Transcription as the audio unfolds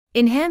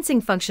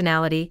Enhancing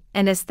functionality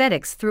and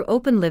aesthetics through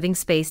open living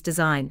space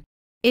design.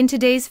 In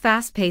today's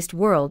fast-paced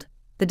world,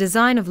 the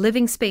design of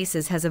living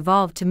spaces has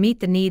evolved to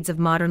meet the needs of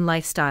modern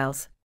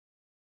lifestyles.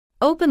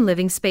 Open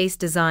living space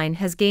design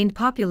has gained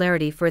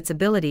popularity for its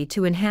ability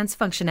to enhance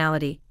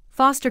functionality,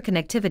 foster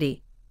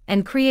connectivity,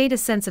 and create a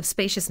sense of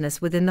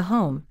spaciousness within the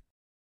home.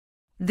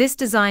 This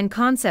design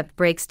concept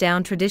breaks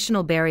down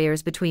traditional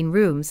barriers between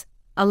rooms,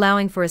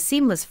 allowing for a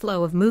seamless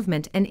flow of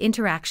movement and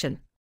interaction.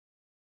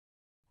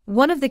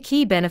 One of the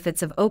key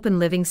benefits of open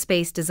living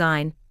space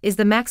design is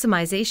the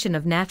maximization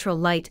of natural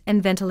light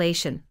and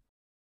ventilation.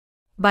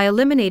 By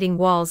eliminating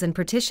walls and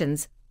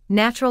partitions,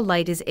 natural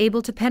light is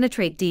able to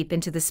penetrate deep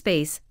into the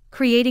space,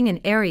 creating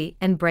an airy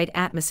and bright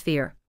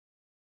atmosphere.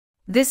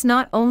 This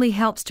not only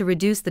helps to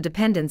reduce the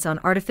dependence on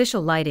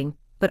artificial lighting,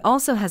 but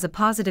also has a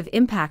positive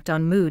impact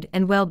on mood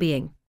and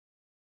well-being.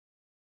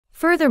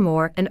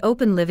 Furthermore, an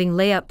open living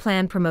layout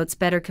plan promotes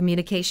better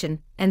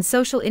communication and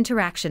social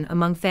interaction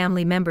among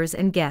family members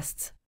and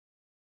guests.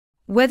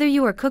 Whether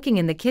you are cooking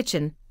in the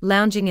kitchen,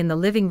 lounging in the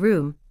living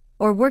room,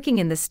 or working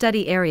in the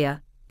study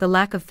area, the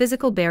lack of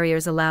physical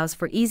barriers allows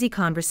for easy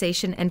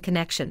conversation and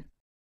connection.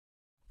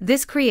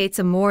 This creates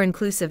a more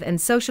inclusive and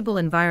sociable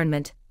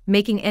environment,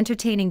 making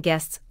entertaining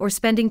guests or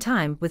spending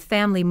time with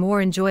family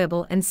more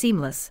enjoyable and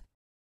seamless.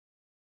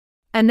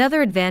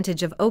 Another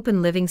advantage of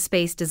open living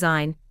space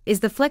design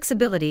is the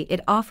flexibility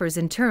it offers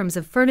in terms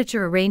of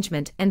furniture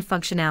arrangement and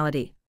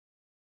functionality.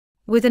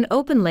 With an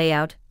open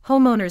layout,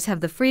 homeowners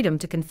have the freedom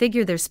to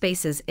configure their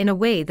spaces in a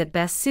way that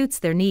best suits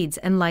their needs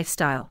and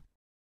lifestyle.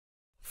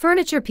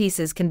 Furniture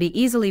pieces can be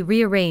easily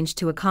rearranged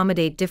to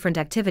accommodate different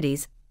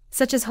activities,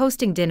 such as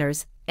hosting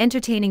dinners,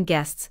 entertaining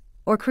guests,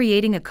 or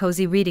creating a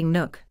cozy reading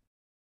nook.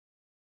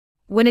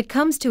 When it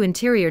comes to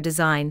interior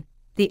design,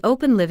 the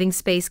open living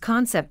space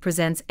concept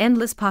presents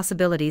endless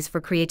possibilities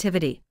for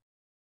creativity.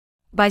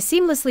 By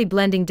seamlessly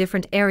blending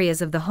different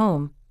areas of the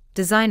home,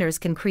 designers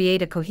can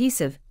create a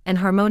cohesive and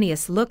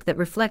harmonious look that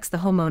reflects the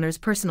homeowner's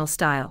personal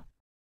style.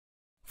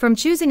 From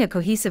choosing a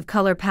cohesive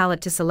color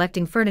palette to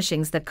selecting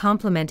furnishings that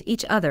complement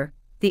each other,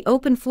 the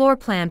open floor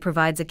plan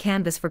provides a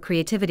canvas for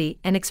creativity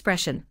and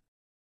expression.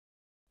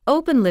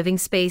 Open living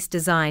space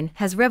design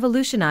has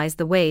revolutionized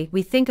the way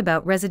we think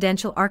about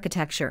residential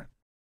architecture.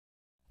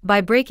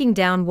 By breaking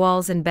down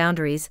walls and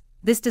boundaries,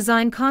 this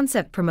design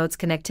concept promotes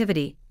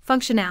connectivity,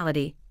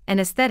 functionality, and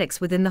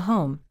aesthetics within the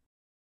home.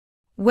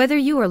 Whether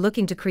you are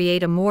looking to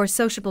create a more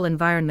sociable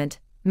environment,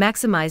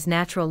 maximize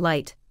natural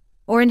light,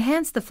 or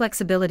enhance the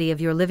flexibility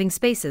of your living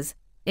spaces,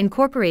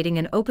 incorporating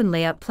an open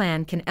layout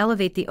plan can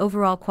elevate the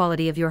overall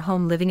quality of your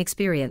home living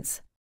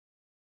experience.